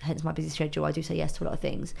because hence my busy schedule. I do say yes to a lot of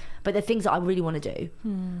things, but they're things that I really want to do.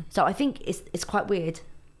 So I think it's quite weird.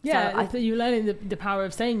 Yeah, so you're learning the power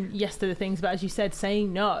of saying yes to the things, but as you said,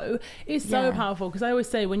 saying no is so powerful, because I always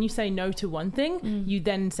say when you say no to one thing, you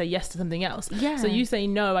then say yes to something else. Yeah. So you say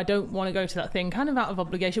no, I don't want to go to that thing, kind of out of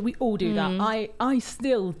obligation. We all do that. I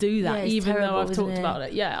still do that, even though I've talked about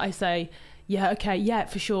it. Yeah, I say, yeah, okay, yeah,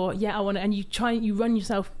 for sure, yeah, I want to, and you run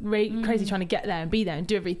yourself crazy trying to get there and be there and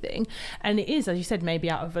do everything, and it is, as you said, maybe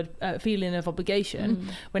out of a feeling of obligation,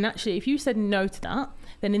 when actually if you said no to that,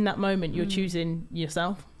 then in that moment you're choosing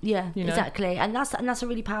yourself. Yeah, exactly, and that's a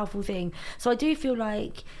really powerful thing. So I do feel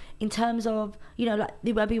like, in terms of, like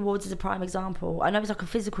the Webby Awards is a prime example. I know it's like a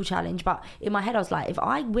physical challenge, but in my head I was like, if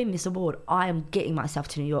I win this award, I am getting myself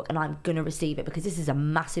to New York and I'm going to receive it, because this is a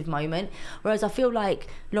massive moment. Whereas I feel like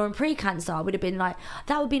Lauren pre-cancer would have been like,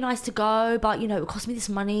 that would be nice to go, but it would cost me this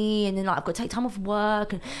money, and then like I've got to take time off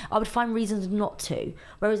work, and I would find reasons not to.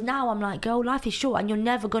 Whereas now I'm like, girl, life is short and you're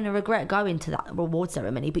never going to regret going to that award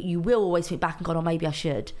ceremony, but you will always think back and go, oh, maybe I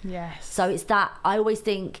should. Yes. So it's that, I always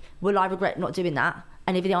think, will I regret not doing that?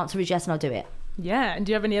 And if the answer is yes, and I'll do it. Yeah. And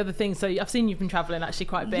do you have any other things? So I've seen you've been travelling actually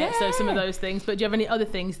quite a bit. Yeah. So some of those things. But do you have any other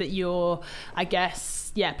things that you're, I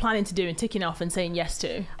guess, planning to do and ticking off and saying yes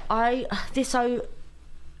to? I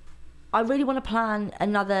really want to plan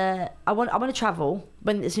another. I want to travel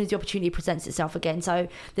as soon as the opportunity presents itself again. So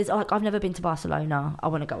there's I've never been to Barcelona. I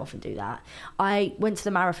want to go off and do that. I went to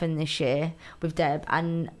the marathon this year with Deb,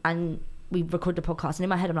 and we recorded a podcast, and in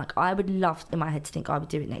my head I'm like, I would love in my head to think I would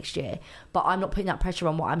do it next year, but I'm not putting that pressure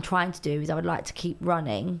on. What I'm trying to do is I would like to keep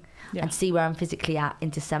running and see where I'm physically at in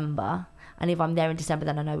December, and if I'm there in December,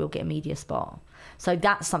 then I know we'll get a media spot. So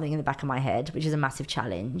that's something in the back of my head, which is a massive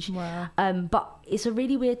challenge. Wow. But it's a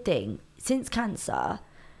really weird thing. Since cancer,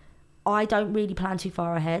 I don't really plan too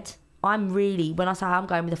far ahead. I'm really, when I say I'm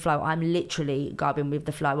going with the flow, I'm literally going with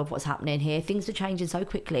the flow of what's happening here. Things are changing so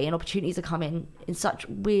quickly, and opportunities are coming in such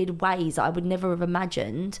weird ways that I would never have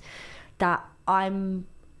imagined, that I'm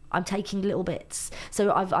taking little bits.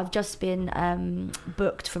 So I've just been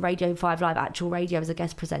booked for Radio 5 Live, actual radio, as a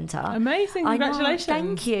guest presenter. Amazing, congratulations.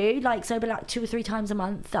 Thank you. So but like 2 or 3 times a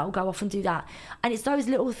month, I'll go off and do that. And it's those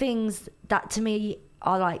little things that to me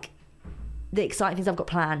are like the exciting things I've got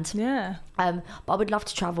planned. Yeah. But I would love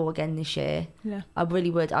to travel again this year. Yeah. I really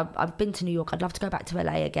would. I've been to New York. I'd love to go back to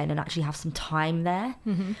LA again and actually have some time there.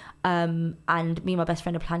 And me and my best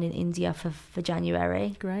friend are planning India for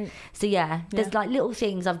January. Great. So there's like little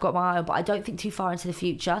things I've got my eye on, but I don't think too far into the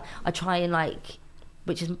future. I try and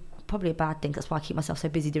which is probably a bad thing. That's why I keep myself so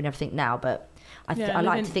busy doing everything now. But I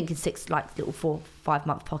like to think in 6 little 4-5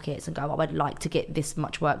 month pockets and go, I would like to get this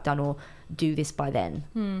much work done or do this by then.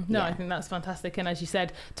 I think that's fantastic. And as you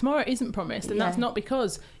said, tomorrow isn't promised, and that's not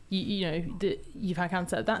because you've had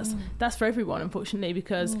cancer. That's for everyone, unfortunately,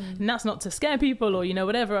 because and that's not to scare people or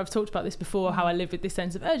whatever. I've talked about this before, how I live with this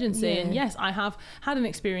sense of urgency, and yes, I have had an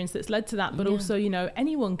experience that's led to that, but also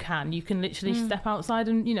anyone can. You can literally step outside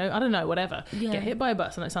and I don't know, whatever, get hit by a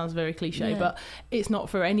bus, and it sounds very cliche, but it's not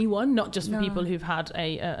for anyone, not just for people who've had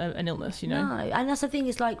an illness. No, and that's the thing.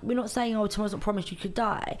 It's like, we're not saying, oh, tomorrow's not promised, you could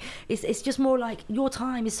die. It's just more like, your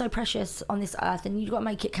time is so precious on this earth, and you've got to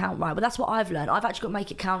make it count, right? But that's what I've learned. I've actually got to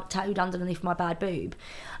make it count, tattooed underneath my bad boob,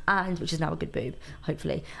 and which is now a good boob,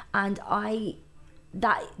 hopefully. And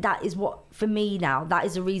that is what, for me now, that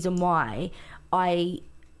is the reason why I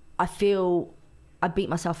feel I beat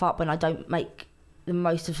myself up when I don't make the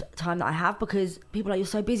most of the time that I have, because people are like, you're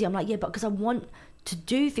so busy. I'm like, yeah, but because I want to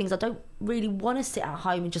do things. I don't really want to sit at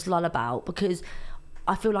home and just lull about, because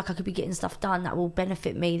I feel like I could be getting stuff done that will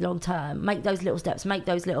benefit me long term. Make those little steps, make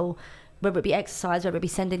those little, whether it be exercise, whether it be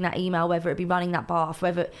sending that email, whether it be running that bath,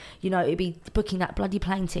 whether it be booking that bloody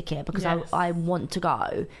plane ticket because I want to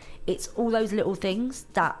go. It's all those little things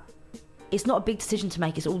that, it's not a big decision to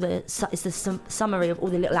make. It's the summary of all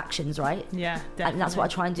the little actions, right? Yeah, definitely. And that's what I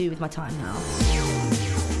try and do with my time now.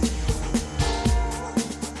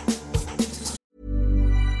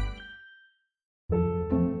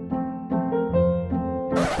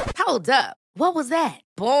 Hold up. What was that?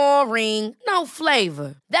 Boring. No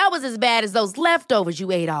flavor. That was as bad as those leftovers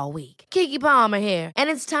you ate all week. Keke Palmer here. And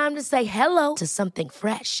it's time to say hello to something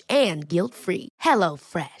fresh and guilt-free. Hello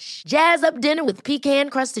Fresh. Jazz up dinner with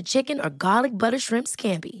pecan-crusted chicken or garlic butter shrimp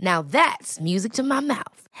scampi. Now that's music to my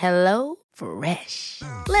mouth. Hello Fresh.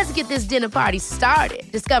 Let's get this dinner party started.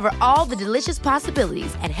 Discover all the delicious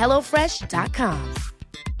possibilities at HelloFresh.com.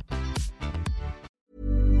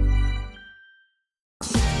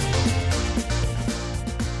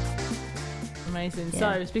 Amazing. Yeah.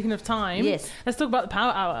 So speaking of time, Yes. let's talk about the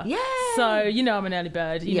power hour. Yeah. So, you know, I'm an early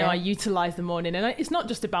bird. You know, Yeah. I utilize the morning, and it's not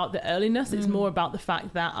just about the earliness. It's more about the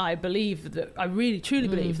fact that I believe that I really truly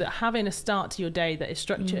believe that having a start to your day that is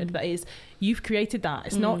structured, that is, you've created that.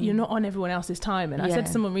 It's not, you're not on everyone else's time. And I said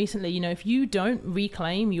to someone recently, you know, if you don't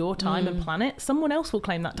reclaim your time and plan it, someone else will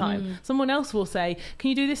claim that time. Someone else will say, can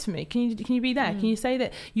you do this for me? Can you be there? Can you say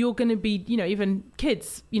that you're going to be, you know, even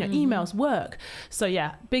kids, you know, emails, work. So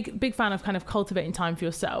yeah, big fan of kind of cultivating time for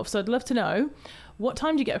yourself. So I'd love to know, what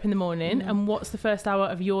time do you get up in the morning and what's the first hour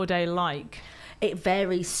of your day like? It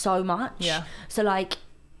varies so much. Yeah. So like,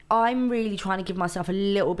 I'm really trying to give myself a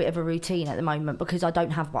little bit of a routine at the moment because I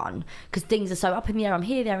don't have one, because things are so up in the air. I'm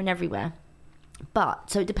here, there and everywhere. But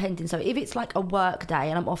so depending, so if it's like a work day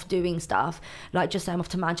and I'm off doing stuff, like just say I'm off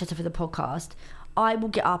to Manchester for the podcast, I will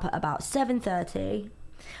get up at about 7:30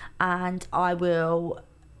 and I will,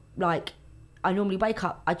 like, I normally wake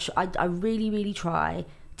up, I really try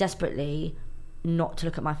desperately not to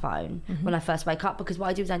look at my phone when I first wake up, because what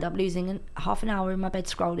I do is I end up losing half an hour in my bed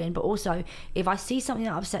scrolling. But also, if I see something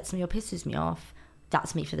that upsets me or pisses me off,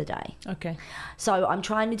 that's me for the day. Okay. So I'm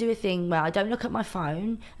trying to do a thing where I don't look at my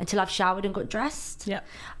phone until I've showered and got dressed. Yeah.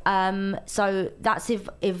 So that's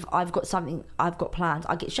if I've got something I've got planned.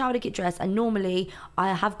 I get showered, I get dressed, and normally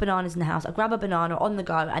I have bananas in the house. I grab a banana on the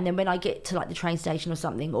go, and then when I get to like the train station or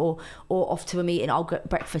something, or off to a meeting, I'll get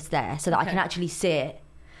breakfast there so that I can actually sit.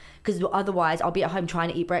 Because otherwise I'll be at home trying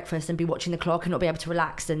to eat breakfast and be watching the clock and not be able to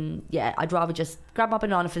relax. And yeah, I'd rather just grab my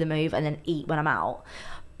banana for the move and then eat when I'm out.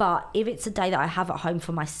 But if it's a day that I have at home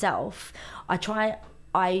for myself, I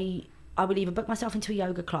will either book myself into a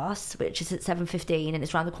yoga class, which is at 7:15 and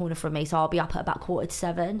it's around the corner from me. So I'll be up at about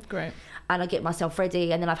 6:45. Great. And I get myself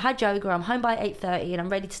ready, and then I've had yoga, I'm home by 8:30 and I'm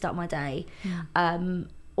ready to start my day.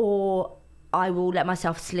 Or I will let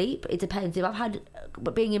myself sleep. It depends. If I've had,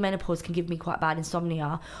 but being in menopause can give me quite bad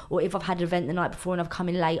insomnia, or if I've had an event the night before and I've come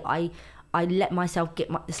in late, I let myself get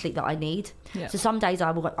the sleep that I need. Yeah. So some days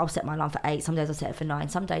I'll set my alarm for 8, some days I'll set it for 9,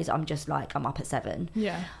 some days I'm just like, I'm up at 7.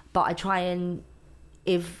 Yeah. But I try and,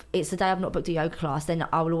 if it's the day I've not booked a yoga class, then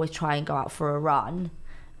I will always try and go out for a run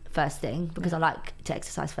first thing, because I like to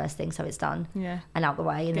exercise first thing, so it's done and out the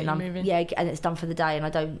way, and Get then I'm moving. and it's done for the day, and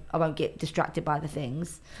I won't get distracted by the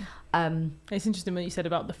things. It's interesting what you said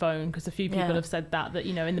about the phone, because a few people have said that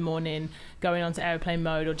you know, in the morning going onto airplane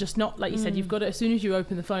mode, or just not, like you said, you've got to, as soon as you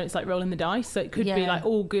open the phone, it's like rolling the dice. So it could be like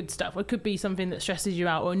all good stuff, or it could be something that stresses you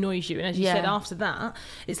out or annoys you, and as you said, after that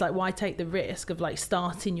it's like, why take the risk of like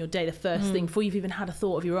starting your day the first thing before you've even had a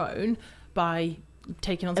thought of your own by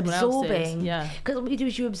taking on someone else's. Because what you do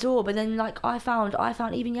is you absorb, and then like I found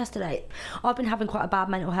even yesterday, I've been having quite a bad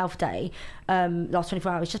mental health day last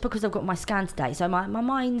 24 hours, just because I've got my scan today, so my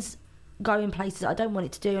mind's going places I don't want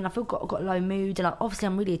it to do, and I feel I've got low mood, and obviously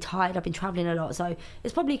I'm really tired, I've been travelling a lot, so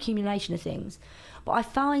it's probably accumulation of things. But I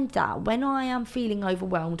find that when I am feeling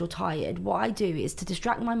overwhelmed or tired, what I do is, to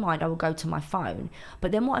distract my mind, I will go to my phone.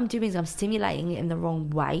 But then what I'm doing is I'm stimulating it in the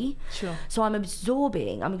wrong way. Sure. So I'm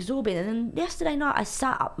absorbing. And then yesterday night I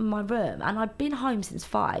sat up in my room, and I'd been home since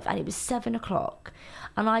 5, and it was 7 o'clock.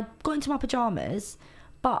 And I got into my pyjamas,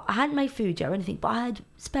 but I hadn't made food yet or anything, but I had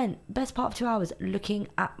spent the best part of 2 hours looking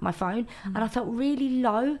at my phone, and I felt really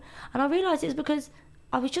low. And I realised it was because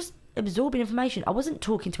I was just absorbing information. I wasn't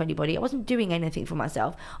talking to anybody. I wasn't doing anything for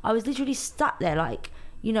myself. I was literally sat there like,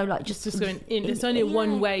 you know, like just going in. It's only a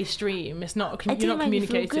one-way stream. It's not, you're not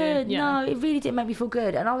communicating. Feel good. No, it really didn't make me feel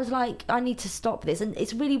good. And I was like, I need to stop this. And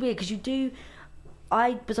it's really weird, because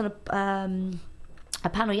I was on a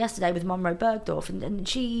panel yesterday with Monroe Bergdorf, and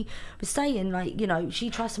she was saying, like, you know, she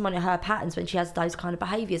tries to monitor her patterns when she has those kind of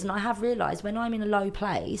behaviours. And I have realised when I'm in a low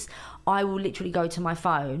place, I will literally go to my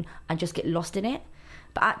phone and just get lost in it.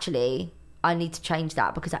 But actually, I need to change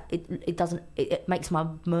that, because it makes my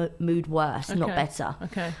mood worse, not better.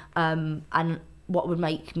 Okay. And what would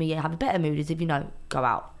make me have a better mood is if, you know, go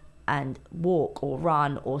out and walk or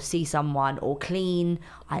run or see someone or clean.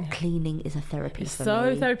 Cleaning is a therapy for me.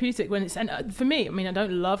 So therapeutic when it's, and for me, I mean, I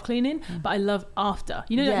don't love cleaning, but I love after.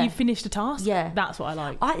 You know, that you've finished a task? Yeah. That's what I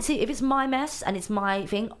like. I see, if it's my mess and it's my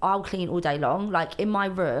thing, I'll clean all day long. Like in my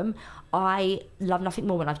room, I love nothing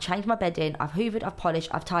more when I've changed my bed in, I've hoovered, I've polished,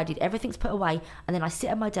 I've tidied, everything's put away, and then I sit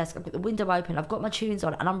at my desk, I've got the window open, I've got my tunes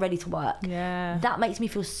on, and I'm ready to work. Yeah. That makes me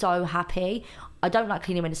feel so happy. I don't like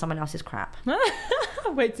cleaning when it's someone else's crap.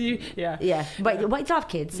 Wait till you, Yeah. Wait to have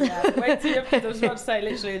kids. Yeah, wait till you have kids. I was about to say,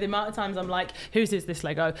 literally, the amount of times I'm like, whose is this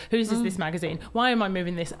Lego? Whose is this magazine? Why am I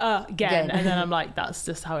moving this again? And then I'm like, that's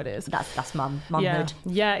just how it is. That's mumhood.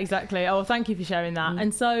 Yeah, exactly. Oh, well, thank you for sharing that.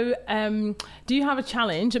 And so, do you have a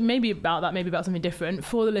challenge, maybe about that, maybe about something different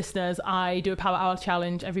for the listeners? I do a Power Hour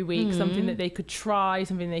challenge every week, something that they could try,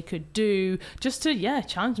 something they could do, just to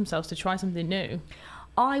challenge themselves to try something new.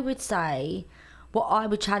 I would say what I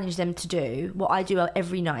would challenge them to do, what I do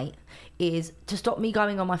every night, is to stop me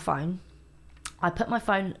going on my phone. I put my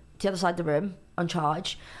phone to the other side of the room on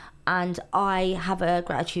charge, and I have a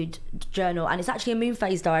gratitude journal, and it's actually a moon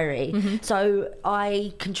phase diary. So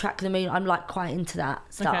I can track the moon. I'm like quite into that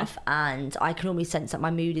stuff, and I can always sense that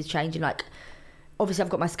my mood is changing. Like, obviously I've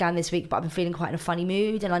got my scan this week, but I've been feeling quite in a funny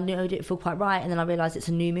mood, and I knew it didn't feel quite right, and then I realised it's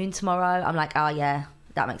a new moon tomorrow. I'm like, oh yeah,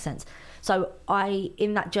 that makes sense. So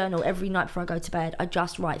in that journal, every night before I go to bed, I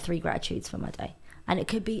just write 3 gratitudes for my day. And it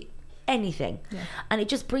could be anything. Yeah. And it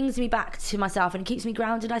just brings me back to myself and keeps me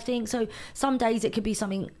grounded, I think. So some days it could be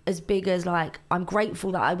something as big as, like, I'm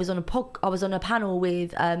grateful that I was on a panel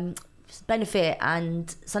with Benefit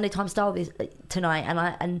and Sunday Times Style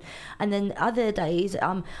tonight, and then other days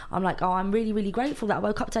I'm like, oh, I'm really, really grateful that I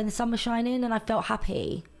woke up today and the sun was shining and I felt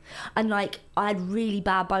happy. And like, I had really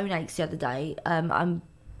bad bone aches the other day.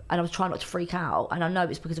 And I was trying not to freak out, and I know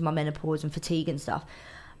it's because of my menopause and fatigue and stuff,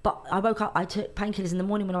 but I woke up, I took painkillers in the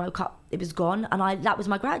morning. When I woke up, it was gone, and that was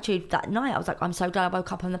my gratitude that night. I was like, I'm so glad I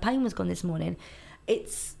woke up and the pain was gone this morning.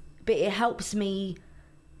 But it helps me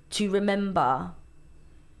to remember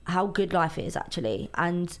how good life is, actually.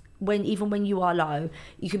 And even when you are low,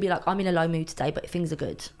 you can be like, I'm in a low mood today, but things are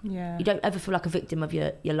good. Yeah. You don't ever feel like a victim of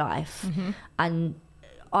your life. And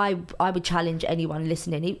I would challenge anyone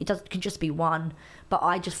listening. It can just be one, but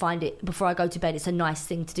I just find it, before I go to bed, it's a nice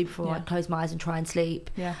thing to do before I close my eyes and try and sleep.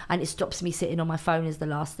 Yeah. And it stops me sitting on my phone as the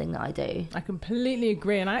last thing that I do. I completely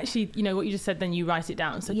agree. And I actually, what you just said, then you write it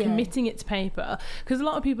down. So committing it to paper, because a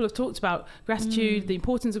lot of people have talked about gratitude, the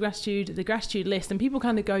importance of gratitude, the gratitude list, and people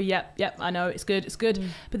kind of go, yep, I know, it's good,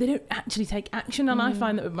 but they don't actually take action. And I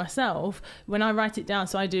find that with myself, when I write it down,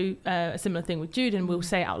 so I do a similar thing with Jude, and we'll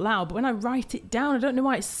say it out loud, but when I write it down, I don't know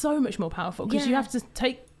why it's so much more powerful, because you have to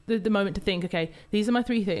take the moment to think, okay, these are my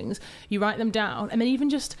 3 things. You write them down, and then even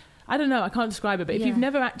just, I don't know, I can't describe it, but if you've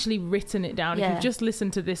never actually written it down, if you've just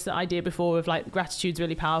listened to this idea before of like, gratitude's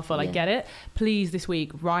really powerful, I get it, please this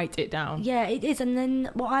week write it down. Yeah, it is. And then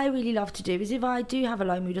what I really love to do is, if I do have a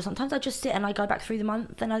low mood, or sometimes I just sit and I go back through the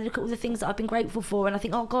month and I look at all the things that I've been grateful for, and I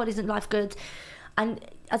think, oh God, isn't life good? And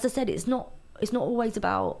as I said, it's not always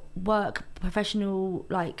about work, professional,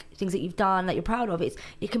 like things that you've done that you're proud of.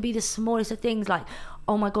 It can be the smallest of things, like,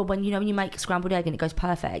 oh my God, when you make a scrambled egg and it goes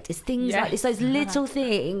perfect. It's things like, it's those little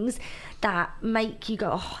things that make you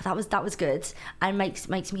go, oh, that was good, and makes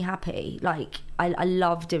me happy. Like, I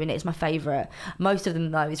love doing it. It's my favourite. Most of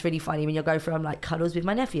them, though, it's really funny when you'll go from like cuddles with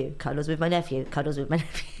my nephew, cuddles with my nephew, cuddles with my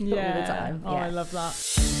nephew all the time. Oh, I love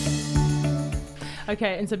that.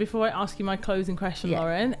 Okay, and so before I ask you my closing question,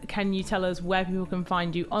 Lauren, can you tell us where people can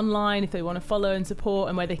find you online if they want to follow and support,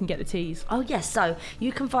 and where they can get the teas? Oh yes, so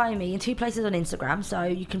you can find me in 2 places on Instagram. So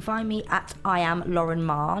you can find me at I am Lauren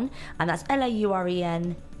Mahon, and that's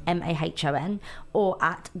LAUREN MAHON, or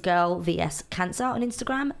at Girl vs Cancer on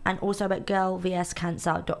Instagram, and also at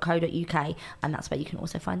girlvscancer.co.uk, and that's where you can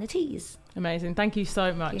also find the teas. Amazing, thank you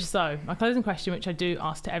so much. So my closing question, which I do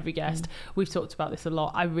ask to every guest, we've talked about this a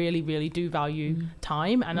lot, I really, really do value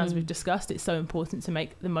time, and as we've discussed, it's so important to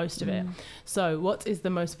make the most of it. So what is the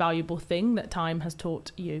most valuable thing that time has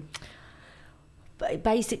taught you?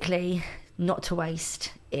 Basically, not to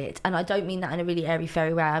waste it. And I don't mean that in a really airy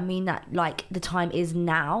fairy way. I mean that, like, the time is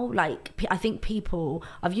now. Like, I think people,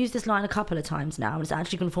 I've used this line a couple of times now, and it's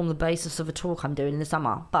actually going to form the basis of a talk I'm doing in the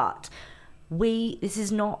summer, but this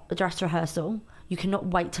is not a dress rehearsal. You cannot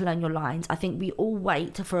wait to learn your lines. I think we all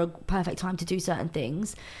wait for a perfect time to do certain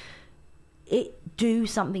things. Do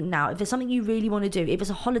something now. If there's something you really want to do, if it's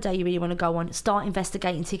a holiday you really want to go on, start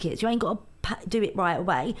investigating tickets. You ain't got to do it right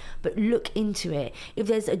away, but look into it. If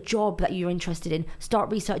there's a job that you're interested in,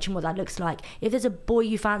 start researching what that looks like. If there's a boy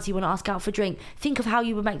you fancy, you want to ask out for a drink, think of how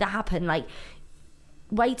you would make that happen. Like,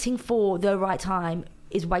 waiting for the right time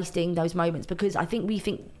is wasting those moments, because I think we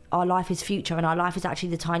think our life is future, and our life is actually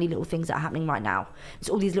the tiny little things that are happening right now. It's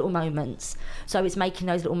all these little moments. So it's making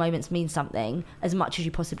those little moments mean something as much as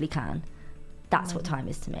you possibly can. That's what time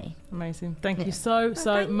is to me. Amazing. Thank you so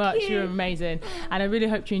much. You're amazing. And I really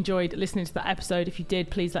hope you enjoyed listening to that episode. If you did,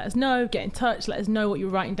 please let us know. Get in touch. Let us know what you're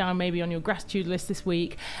writing down maybe on your gratitude list this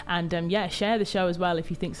week. And share the show as well if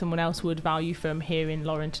you think someone else would value from hearing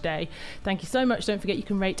Lauren today. Thank you so much. Don't forget you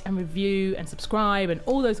can rate and review and subscribe and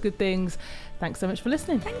all those good things. Thanks so much for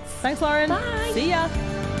listening. Thanks, Lauren. Bye. See ya.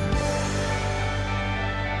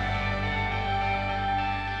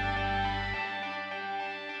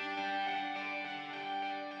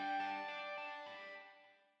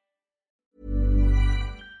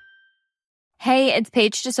 Hey, it's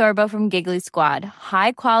Paige DeSorbo from Giggly Squad.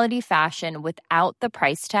 High quality fashion without the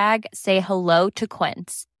price tag. Say hello to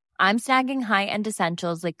Quince. I'm snagging high-end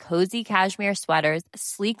essentials like cozy cashmere sweaters,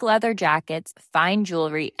 sleek leather jackets, fine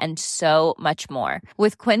jewelry, and so much more.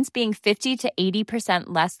 With Quince being 50 to 80%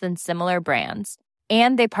 less than similar brands.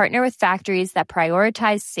 And they partner with factories that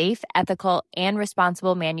prioritize safe, ethical, and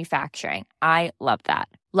responsible manufacturing. I love that.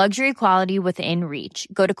 Luxury quality within reach.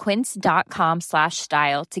 Go to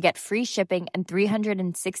quince.com/style to get free shipping and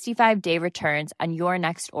 365-day returns on your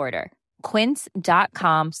next order.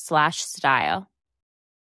 Quince.com/style.